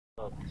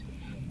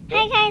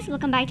Hi guys,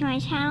 welcome back to my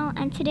channel,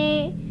 and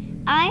today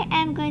I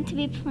am going to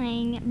be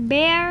playing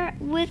Bear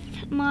with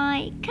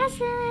my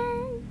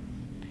cousin.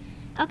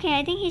 Okay,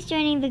 I think he's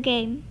joining the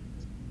game.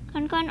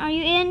 Kon Kon, are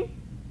you in?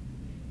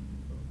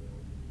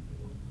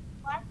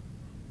 What?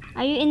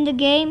 Are you in the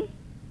game?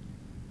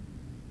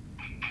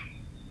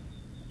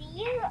 Do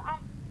you,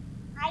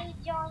 I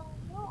join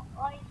you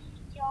or you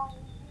join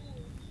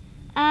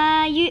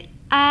me?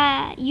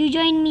 You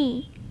join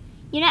me.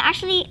 You know,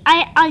 actually,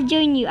 I'll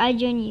join you. I'll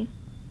join you.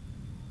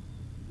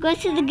 Go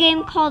to the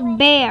game called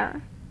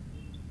Bear.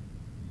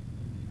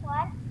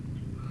 What?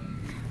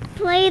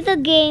 Play the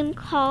game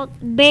called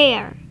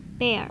Bear.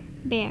 Bear.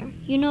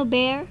 You know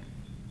Bear?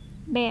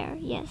 Bear,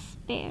 yes,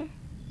 Bear.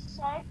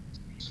 Search.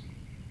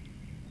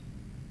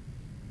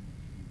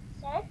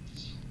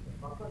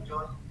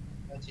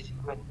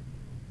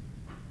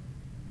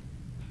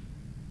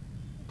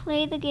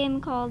 Play the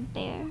game called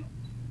Bear.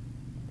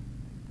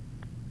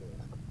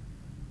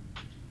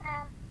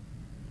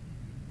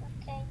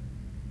 Okay.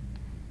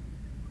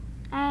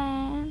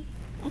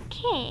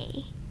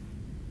 Okay.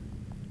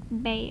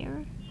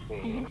 Bear. I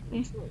love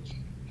bear.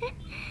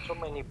 So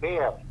many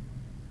bear.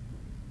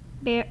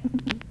 Bear.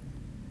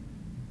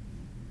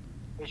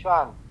 Which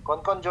one?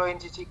 Kon Kon join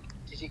Cici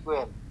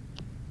Gwen.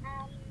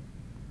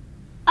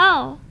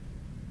 Oh,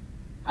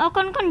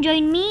 Kon Kon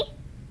join me?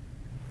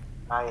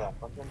 Ah yeah,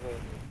 Kon Kon join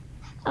me.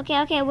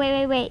 Okay,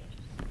 wait.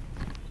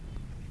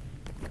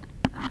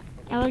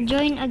 I will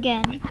join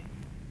again.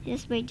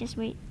 Just wait.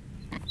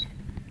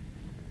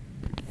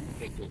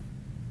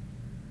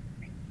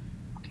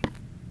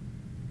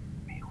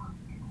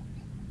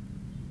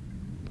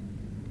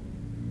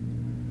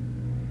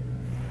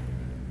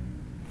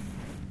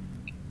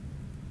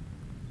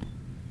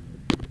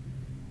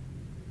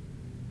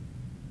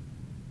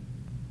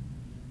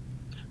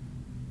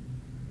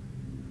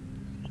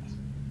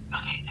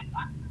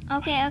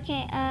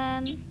 Okay,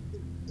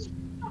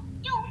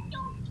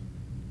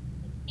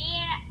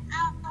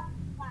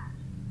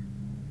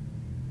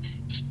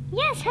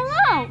 yes,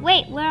 hello!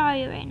 Wait, where are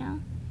you right now?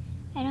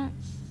 I don't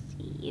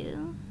see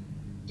you.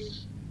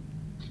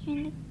 You're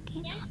in the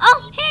game.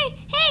 Oh, hey!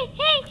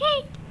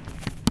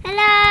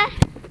 Hello!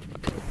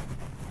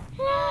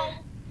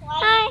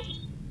 Hi!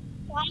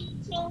 Why you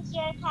change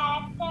your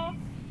character?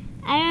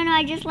 I don't know,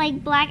 I just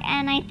like black,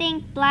 and I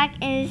think black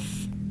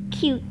is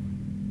cute.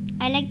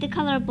 I like the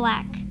color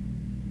black.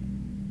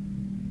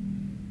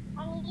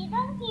 You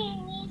don't hear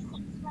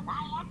music, but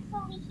I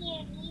actually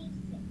hear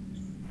music.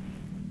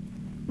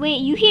 Wait,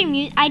 you hear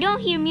music? I don't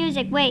hear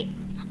music. Wait.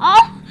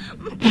 Oh!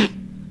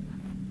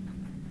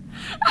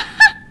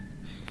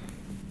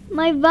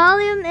 My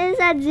volume is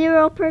at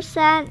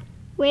 0%.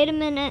 Wait a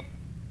minute.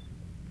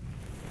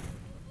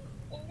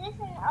 Is this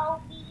an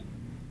OB?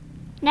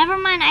 Never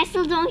mind, I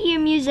still don't hear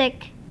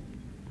music.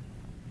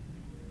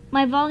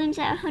 My volume's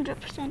at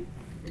 100%.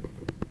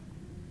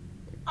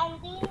 I'm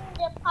doing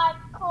the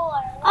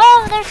parkour.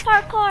 Oh, there's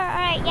parkour.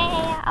 Alright,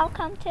 yeah. I'll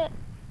come too.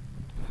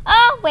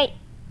 Oh, wait.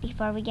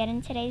 Before we get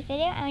into today's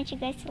video, I want you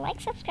guys to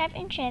like, subscribe,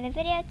 and share the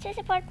video to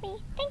support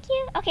me. Thank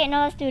you. Okay,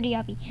 now let's do the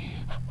obby.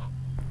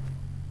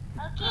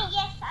 Okay,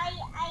 yes,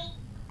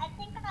 I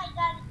think I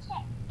got a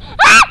check.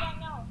 Ah! Yeah,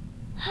 no.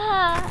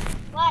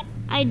 What?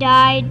 I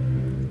died.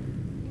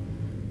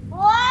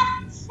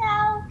 What? So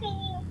can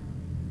you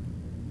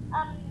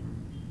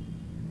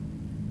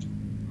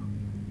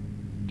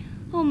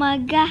Oh my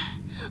god.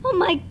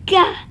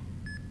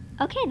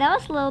 Okay, that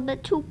was a little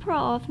bit too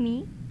pro of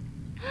me.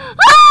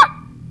 Ah!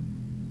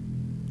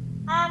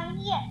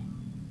 here.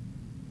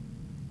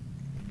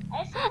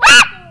 I just want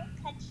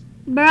to touch.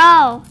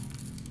 Bro,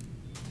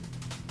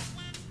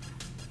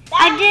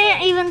 That I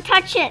didn't even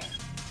touch it.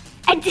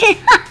 I did.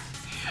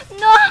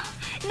 No.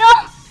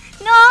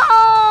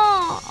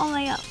 Oh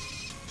my god.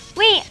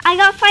 Wait, I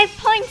got 5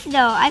 points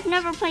though. I've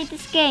never played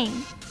this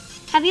game.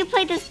 Have you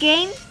played this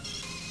game?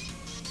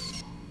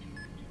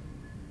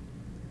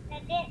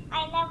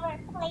 I never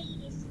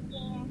played this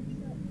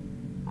game.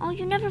 Oh,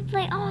 you never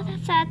played? Oh,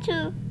 that's sad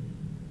too.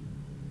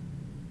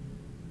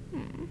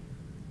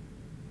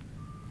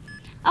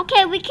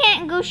 Okay, we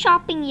can't go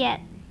shopping yet.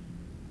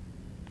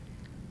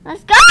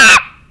 Let's go!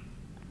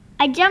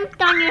 I jumped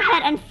on your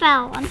head and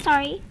fell. I'm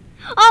sorry.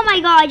 Oh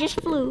my god, I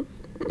just flew.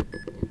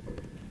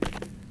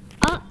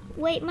 Oh,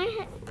 wait, my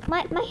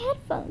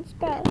headphones,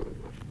 bro.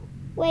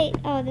 Wait,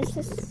 oh,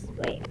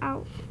 wait,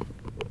 ow.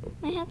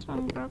 My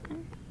headphone's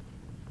broken.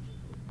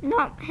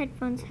 Not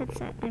headphones,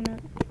 headset, I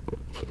meant.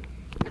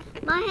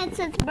 My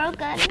headset's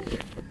broken.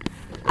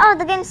 Oh,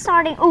 the game's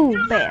starting. Ooh,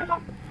 bear.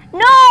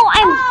 No,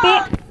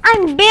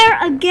 I'm bear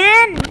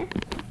again.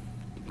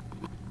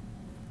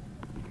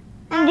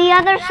 In the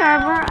other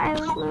server, I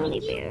was literally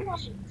bear. I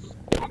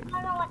don't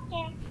know what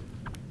game.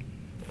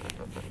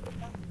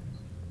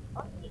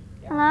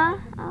 Hello?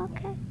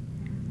 Okay.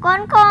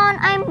 Kon Kon,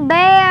 I'm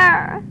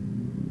bear.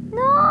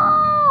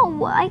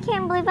 No, I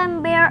can't believe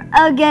I'm bear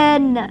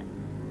again.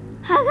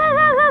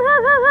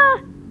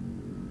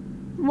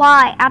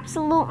 Why?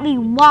 Absolutely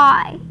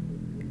why?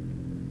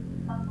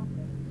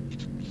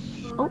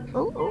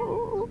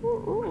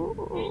 Oh.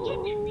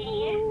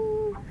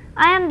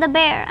 I am the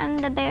bear. I'm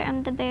the bear.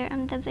 I'm the bear.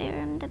 I'm the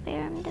bear. I'm the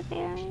bear. I'm the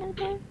bear. I'm the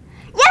bear.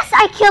 Yes,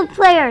 I killed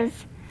players.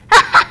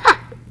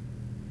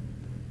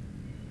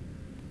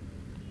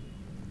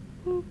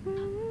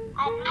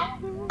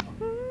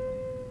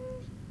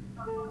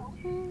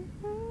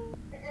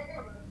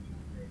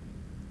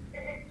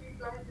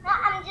 No,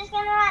 I'm just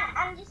gonna run.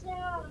 I'm just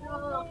gonna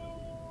run.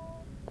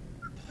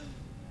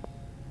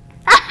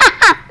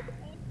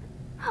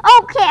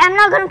 Okay, I'm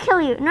not gonna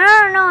kill you. No,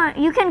 no, no.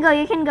 You can go.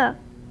 You can go.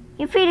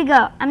 You're free to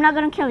go. I'm not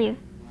gonna kill you.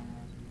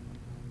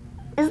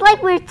 It's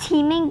like we're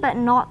teaming, but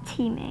not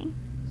teaming.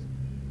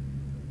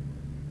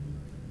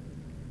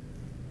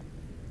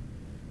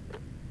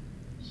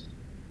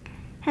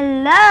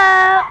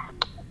 Hello.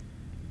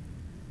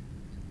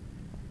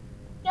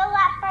 Kill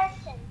that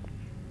person.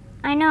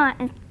 I know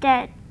it's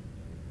dead.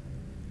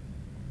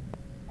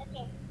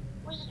 Okay.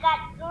 We got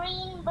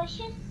green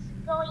bushes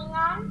going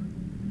on.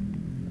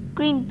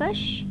 Green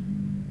bush.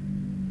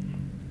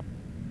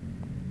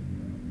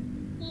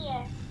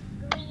 Here.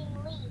 Green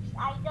leaves.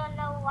 I don't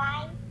know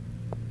why.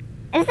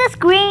 Is this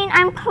green?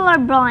 I'm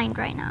colorblind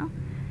right now.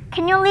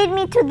 Can you lead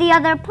me to the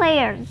other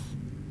players?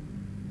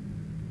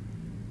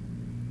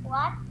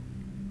 What?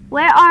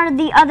 Where are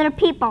the other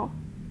people?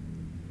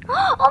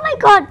 Oh my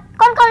god!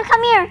 Kon Kon,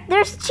 come here!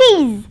 There's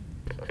cheese!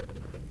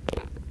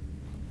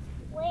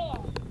 Where?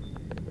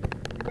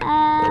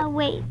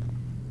 Wait.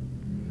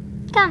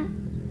 Come.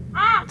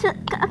 Ah!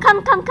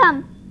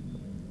 Come.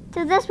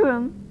 To this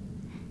room.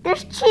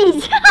 There's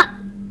cheese!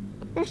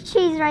 There's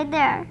cheese right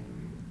there.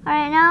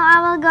 Alright, now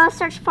I will go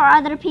search for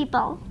other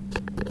people.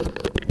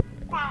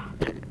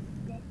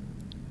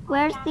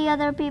 Where's the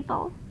other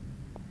people?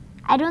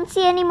 I don't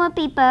see any more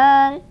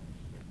people.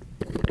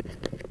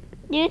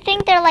 Do you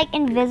think they're like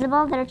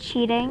invisible? They're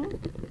cheating?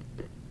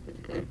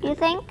 Do you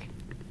think?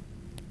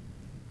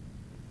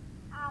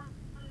 I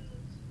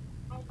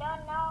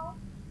don't know.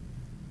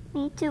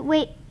 Me too.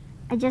 Wait,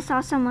 I just saw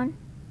someone.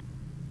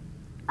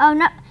 Oh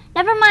no,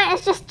 never mind.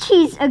 It's just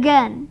cheese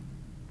again.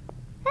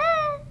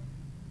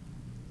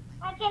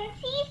 I can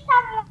see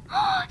someone.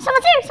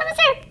 Someone's here. Someone's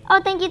here. Oh,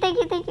 thank you.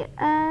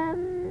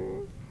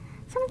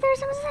 Someone's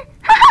there.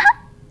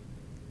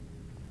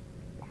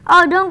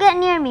 Oh, don't get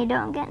near me.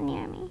 Don't get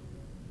near me.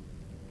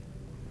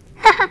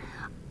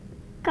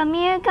 Come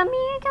here.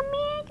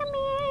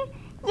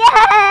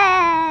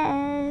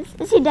 Yes!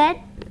 Is he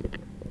dead?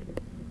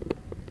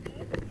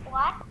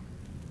 What?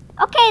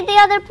 Okay, the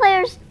other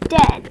player's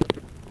dead.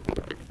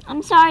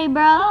 I'm sorry,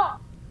 bro. Oh,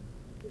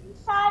 you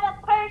saw the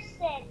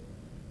person.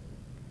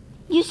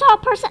 You saw a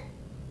person?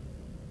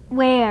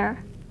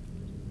 Where?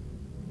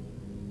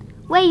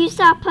 Wait, you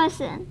saw a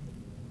person?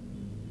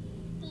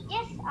 He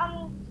just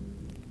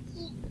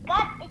he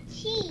got the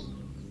cheese.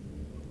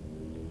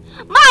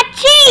 My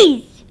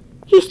cheese!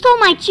 He stole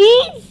my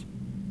cheese?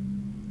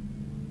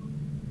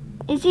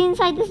 Is he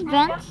inside this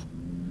vent?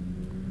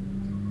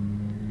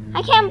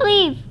 I can't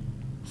believe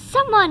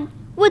someone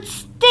would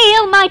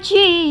steal my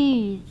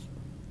cheese.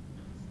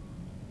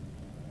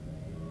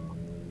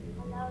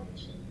 Hello,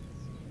 cheese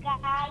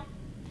guy.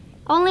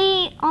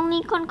 Only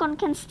Kon Kon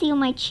can steal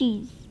my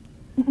cheese.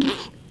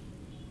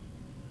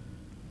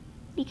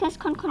 Because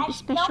Kon Kon is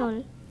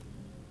special.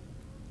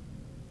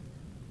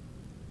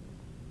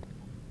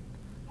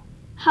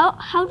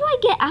 How do I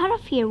get out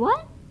of here?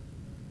 What?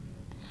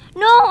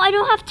 No, I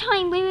don't have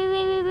time.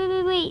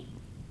 Wait.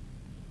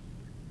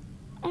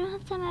 I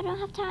don't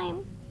have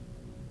time.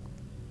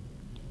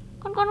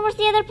 Kon Kon, where's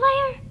the other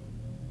player?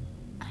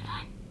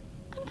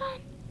 Kon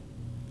Kon.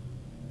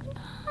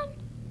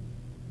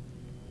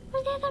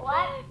 Where's the other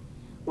player?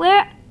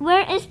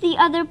 Where is the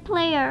other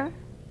player?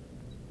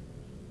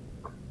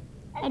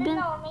 I don't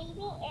know.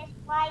 Maybe it's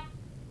like.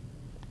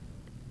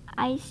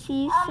 I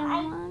see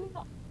someone.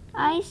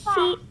 I see.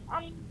 Oh,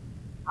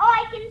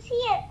 I can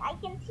see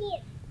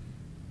it.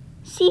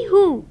 See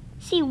who?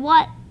 See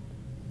what?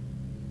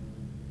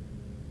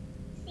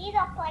 See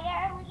the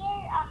player over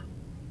here?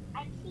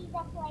 I see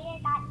the player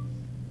that's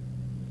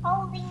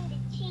holding the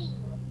cheese.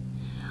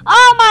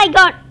 Oh my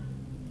god!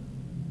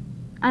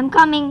 I'm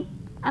coming.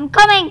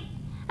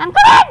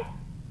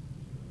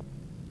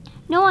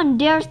 No one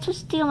dares to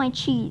steal my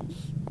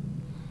cheese.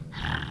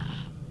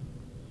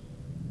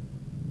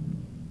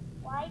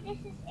 Why this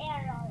is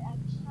error?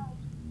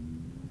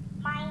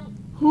 My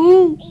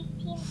Who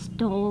 18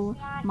 stole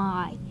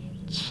my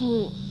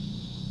cheese?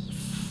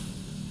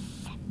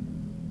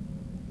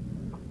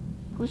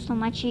 Who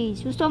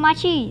stole my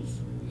cheese?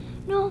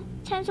 No,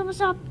 time's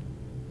almost up.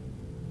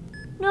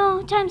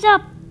 No, time's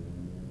up.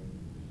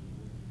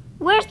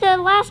 Where's the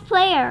last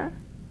player?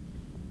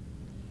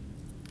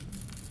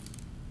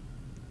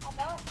 I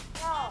don't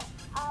know.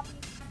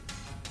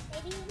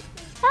 Maybe.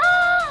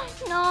 Ah,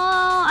 no,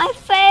 I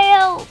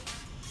failed.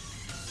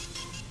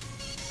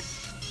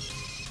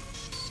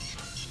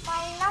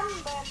 My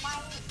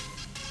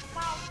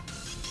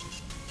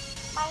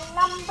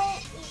number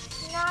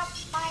is not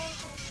my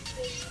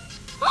mistake.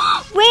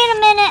 Wait a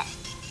minute.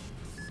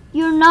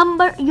 Your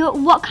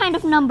what kind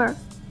of number?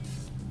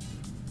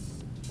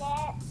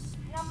 The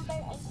number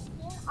 18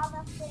 out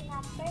of the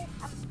number.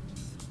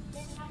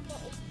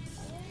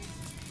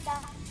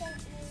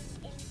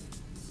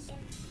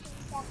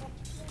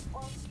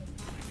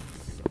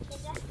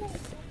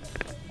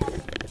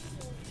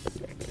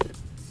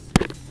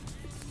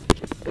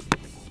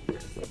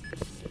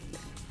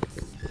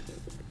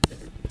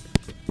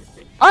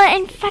 or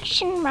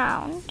infection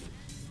round.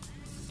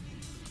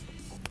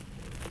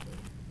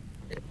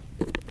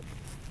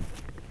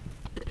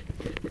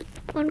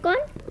 Kon Kon?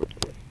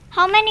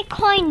 How many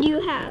coin do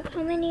you have?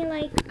 How many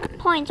like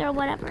points or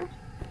whatever?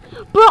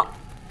 Bro!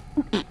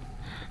 Kon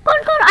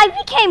Kon, I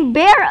became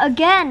bear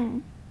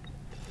again.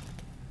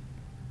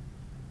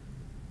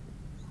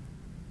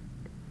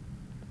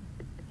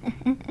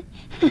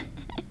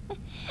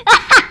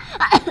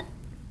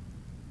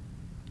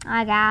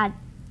 Oh God.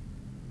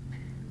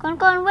 Kon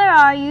Kon, where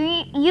are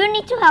you? You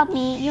need to help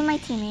me. You're my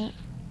teammate.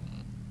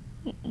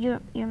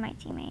 You're my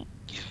teammate.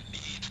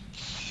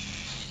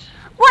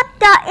 What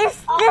the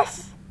is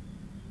this?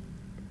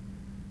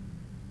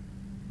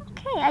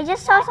 Okay, I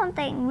just saw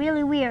something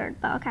really weird,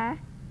 but okay.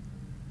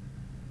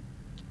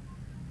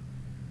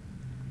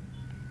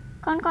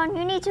 Kon Kon,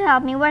 you need to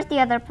help me. Where's the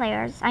other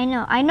players? I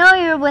know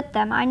you're with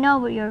them. I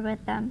know you're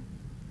with them.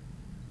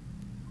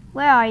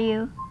 Where are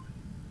you?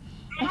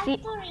 I have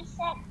to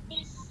reset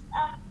this.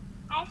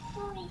 I have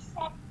to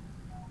reset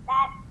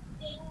that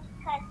game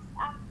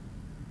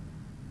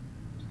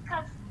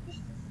because this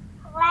is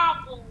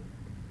lagging.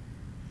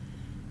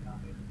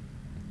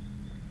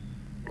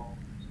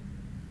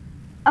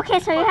 Okay,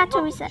 so you have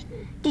to reset.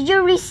 Did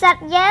you reset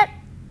yet?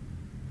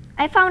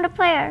 I found a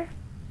player.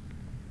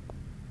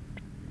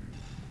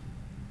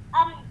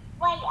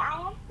 Wait,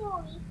 I have to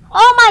leave.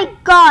 Oh my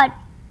God!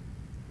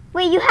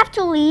 Wait, you have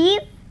to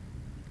leave?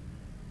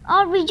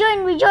 Oh,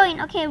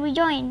 rejoin. Okay,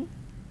 rejoin.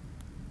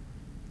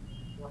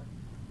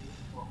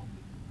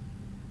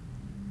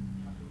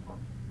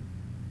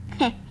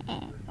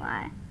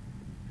 Why?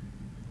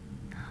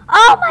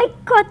 Oh my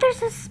God,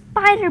 there's a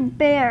spider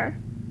bear.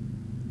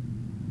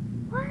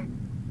 What?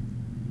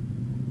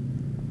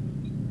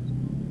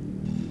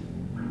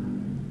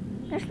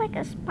 There's like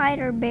a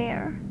spider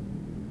bear.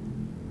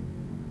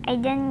 I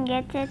didn't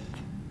get it,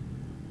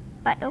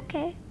 but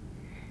okay.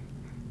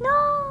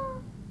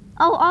 No!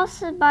 Oh, all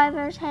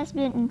survivors has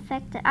been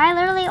infected. I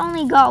literally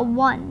only got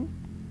one.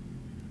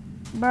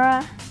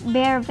 Bruh,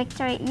 bear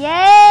victory.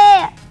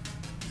 Yeah!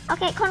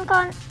 Okay, Kon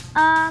Kon,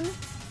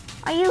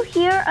 are you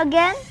here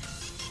again?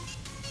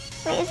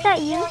 Wait, is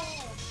that you?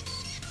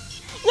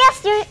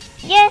 Yes,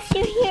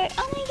 you're here.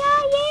 Oh my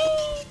God,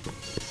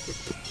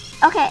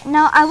 yay! Okay,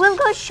 now I will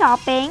go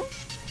shopping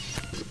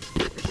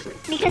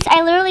because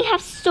I literally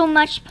have so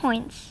much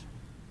points.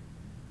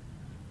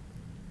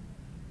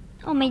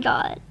 Oh my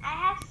God. I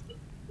have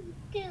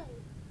 62.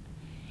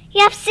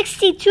 You have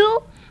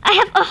 62? I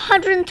have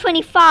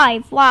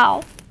 125.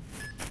 Wow.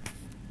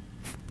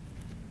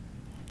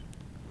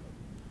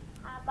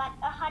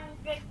 About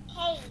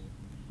 100K.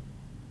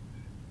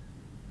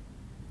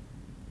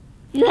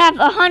 You have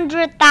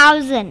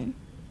 100,000.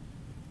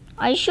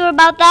 Are you sure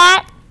about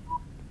that?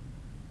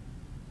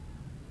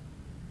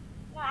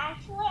 No,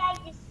 actually, I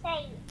just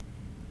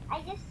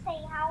say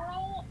how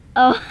many.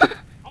 Oh.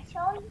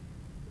 Actually,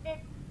 this.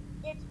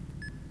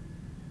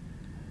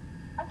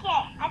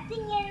 Okay, I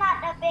think you're not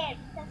a bear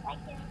because I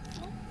can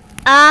see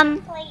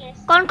players.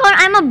 Kon Kon,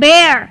 I'm a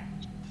bear.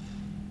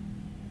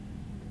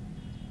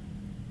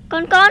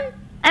 Kon Kon,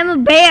 I'm a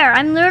bear.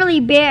 I'm literally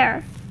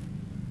bear.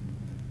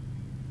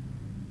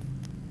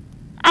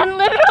 I'm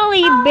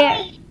literally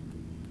bear.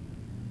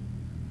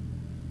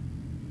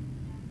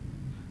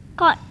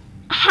 God,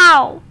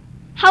 how?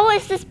 How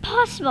is this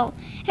possible?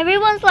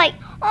 Everyone's like,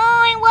 oh,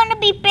 I want to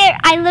be bear.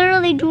 I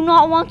literally do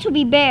not want to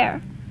be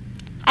bear.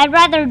 I'd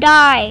rather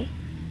die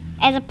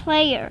as a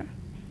player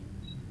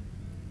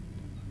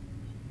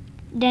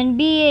than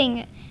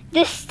being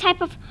this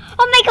type of...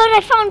 Oh my God,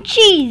 I found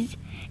cheese.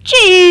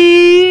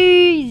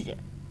 Cheese.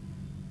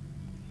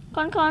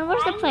 Kon Kon,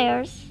 where's the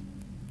players?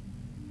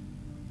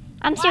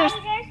 I'm serious.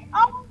 There's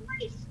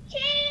always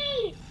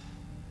cheese.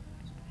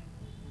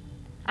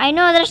 I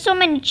know there's so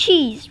many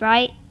cheese,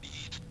 right?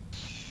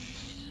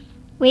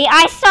 Wait,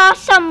 I saw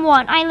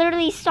someone. I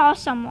literally saw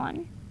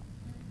someone.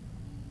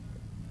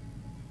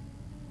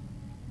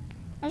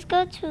 Let's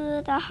go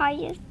to the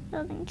highest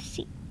building to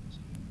see.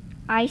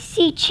 I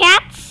see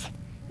chats.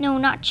 No,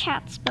 not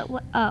chats, but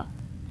what? Oh,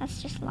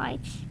 that's just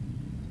lights.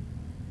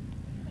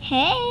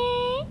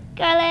 Hey,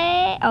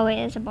 girlie. Oh wait,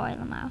 there's a boy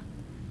Lamau.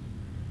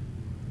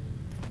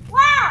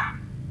 Wow,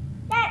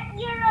 that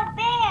you're a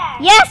bear.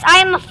 Yes, I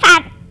am a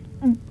fat,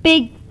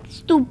 big,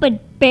 stupid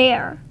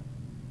bear.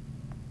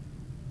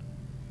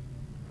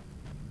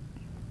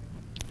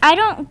 I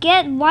don't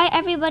get why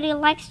everybody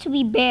likes to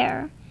be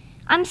bear.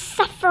 I'm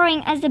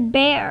suffering as a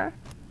bear.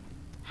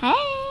 Hey.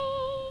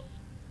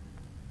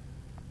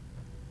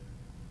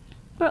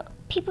 Bro,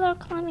 people are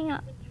climbing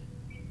up.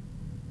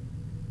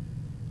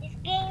 This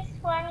game's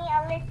funny,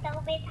 a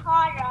little bit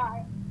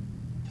horror.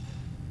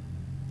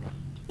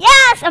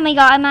 Yes! Oh my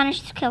God, I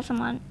managed to kill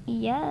someone.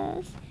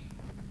 Yes.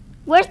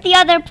 Where's the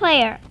other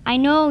player? I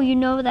know you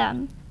know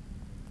them.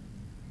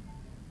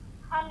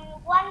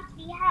 One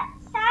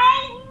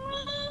beside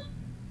me.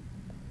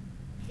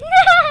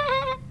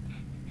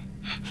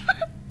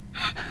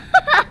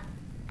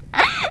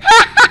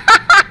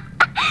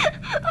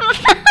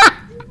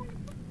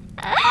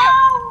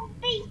 Oh,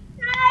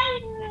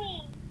 beside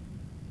me.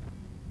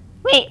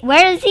 Wait,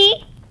 where is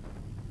he?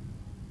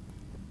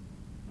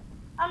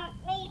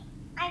 Wait,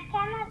 I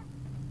cannot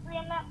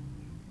remember.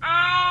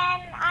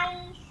 And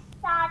I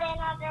saw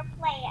another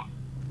player.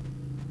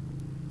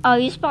 Oh,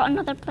 you spot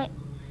another player.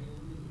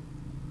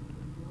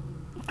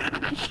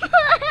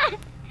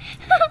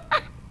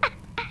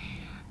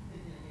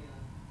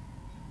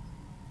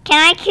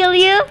 Can I kill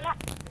you?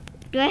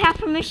 Do I have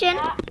permission?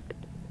 No.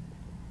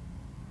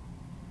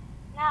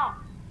 No.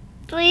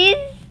 Please?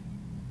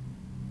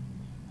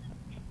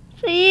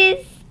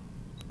 Please?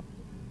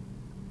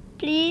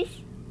 Please?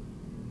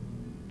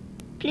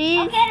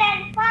 Please? Okay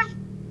then, fine.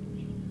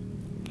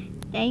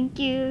 Thank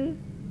you.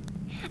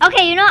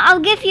 Okay, you know, I'll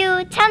give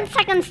you 10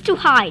 seconds to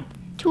hide,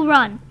 to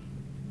run.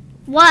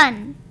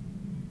 1,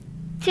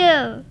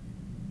 2,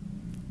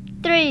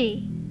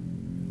 3,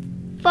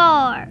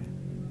 4,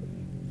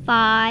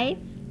 5,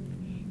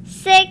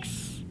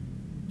 6,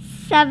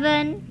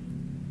 7,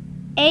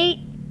 8,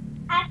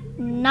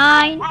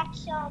 9,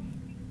 Actually,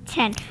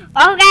 10.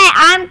 Okay,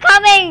 I'm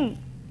coming.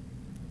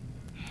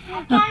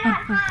 I cannot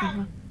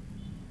hide.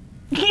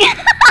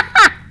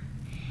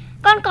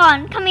 Kon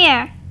Kon, come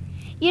here.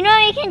 You know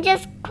you can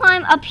just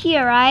climb up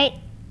here, right?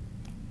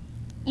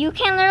 You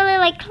can literally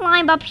like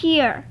climb up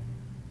here.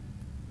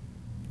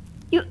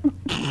 You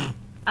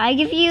I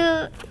give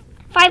you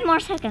 5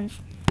 more seconds.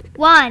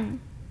 1,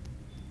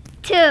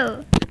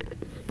 2,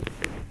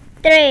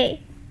 3,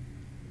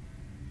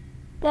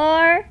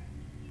 4,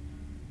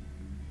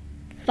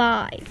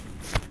 5.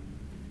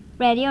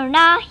 Ready or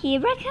not,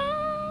 here I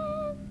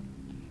come.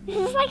 This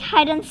is like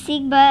hide and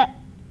seek, but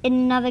in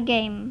another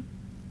game.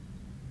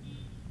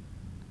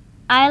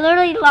 I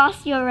literally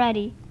lost you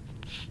already.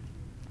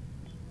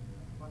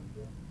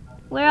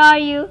 Where are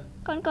you,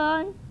 Kon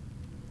Kon?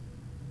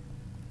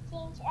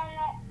 Change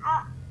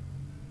and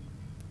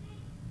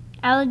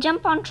I'll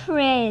jump on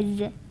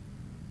trees.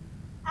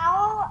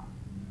 I'll.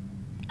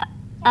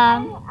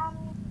 Um.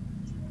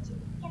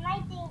 Can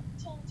I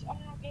change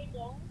another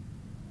game?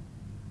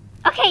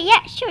 Okay,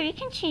 yeah, sure, you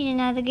can change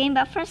another game,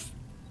 but first.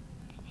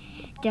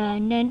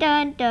 Dun dun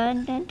dun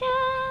dun dun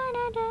dun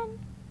dun dun.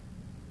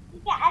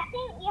 Yeah, I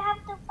think you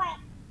have to find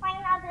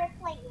other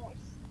players.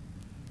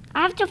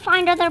 I have to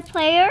find other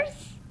players.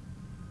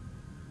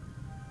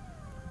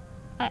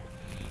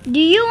 Do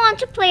you want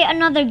to play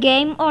another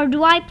game, or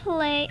do I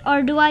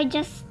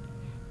just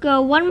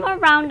go one more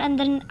round and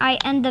then I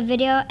end the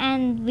video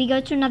and we go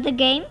to another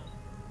game,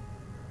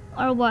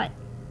 or what?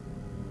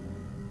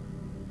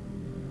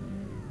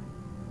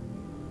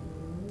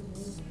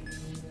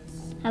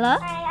 Hello?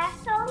 I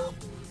actually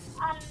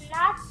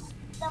not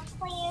the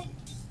players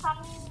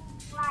becoming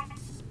like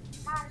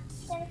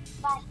nonsense,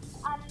 but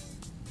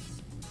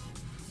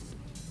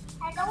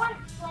I don't want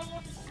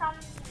players become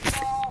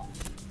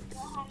the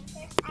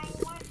hunters.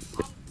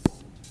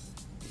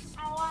 I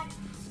want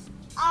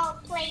all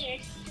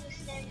players to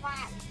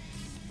survive.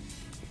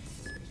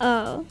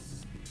 Oh.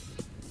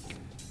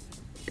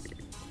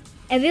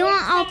 If you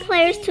want all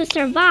players to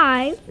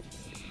survive,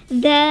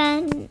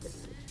 then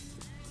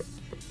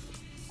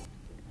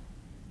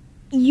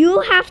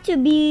you have to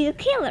be the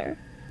killer.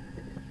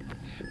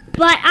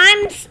 But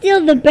I'm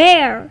still the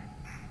bear.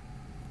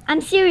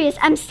 I'm serious,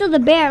 I'm still the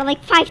bear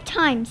like 5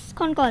 times.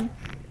 Kon Kon.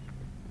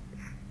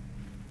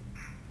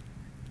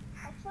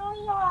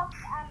 Actually,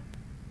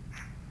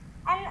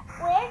 and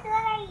where did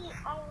I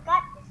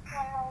got this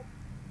world?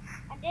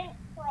 I didn't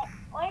play.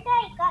 Where did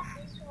I got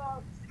this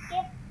world?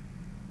 Skip,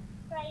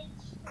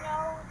 rage,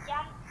 no,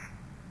 jump.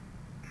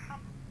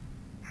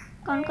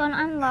 Kon Kon,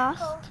 I'm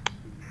lost.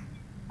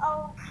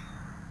 Oh,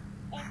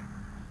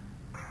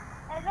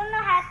 I don't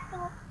know how to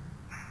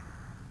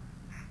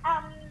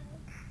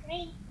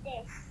read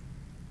this.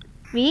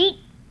 Read?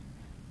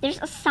 There's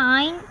a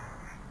sign.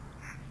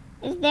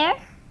 Is there?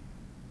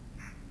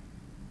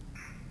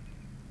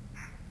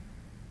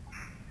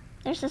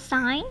 There's a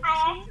sign?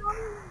 I actually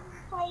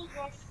played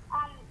this.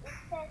 It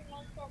says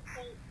make a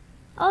date.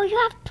 Oh, you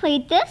have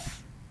played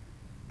this?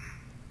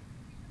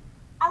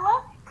 I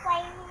love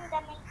playing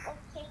the make a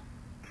cake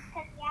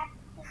because you have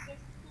to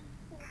just keep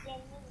to the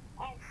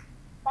meat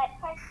but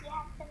first you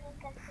have to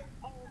make a cake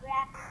and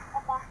grab a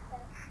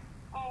butter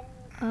and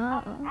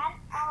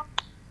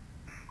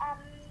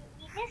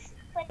you just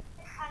put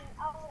on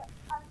all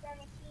of the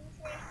machines.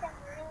 There's some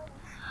room.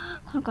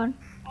 Kon Kon,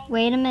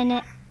 wait a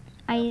minute.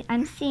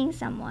 I'm seeing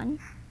someone.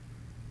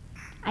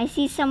 I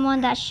see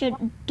someone that should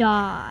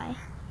die.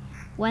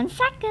 1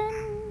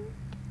 second.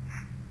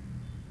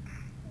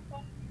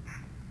 Okay.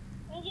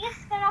 I'm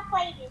just gonna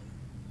play this.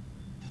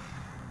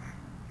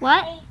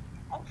 What?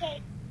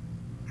 Okay.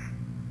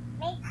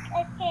 Make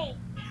a cake.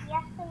 You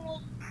have to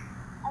make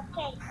a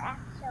cake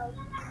actually.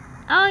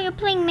 Oh, you're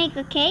playing make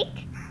a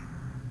cake?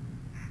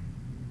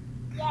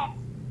 Yes,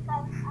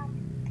 because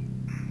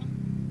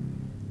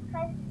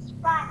it's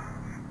fun.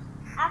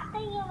 After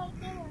you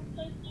make a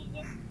cake, you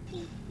just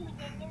keep to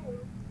the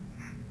noodle.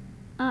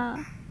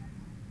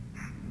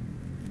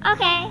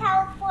 Okay.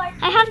 Teleport.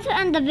 I have to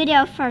end the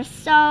video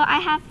first, so I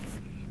have,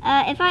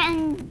 if I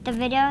end the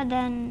video,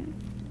 then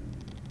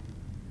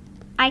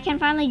I can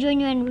finally join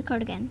you and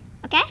record again.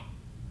 Okay?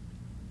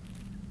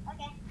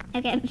 Okay.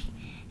 Okay.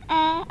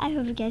 I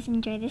hope you guys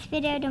enjoyed this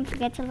video. Don't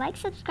forget to like,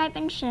 subscribe,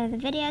 and share the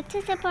video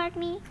to support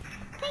me.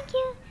 Thank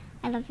you.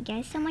 I love you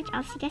guys so much.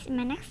 I'll see you guys in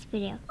my next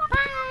video.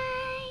 Bye!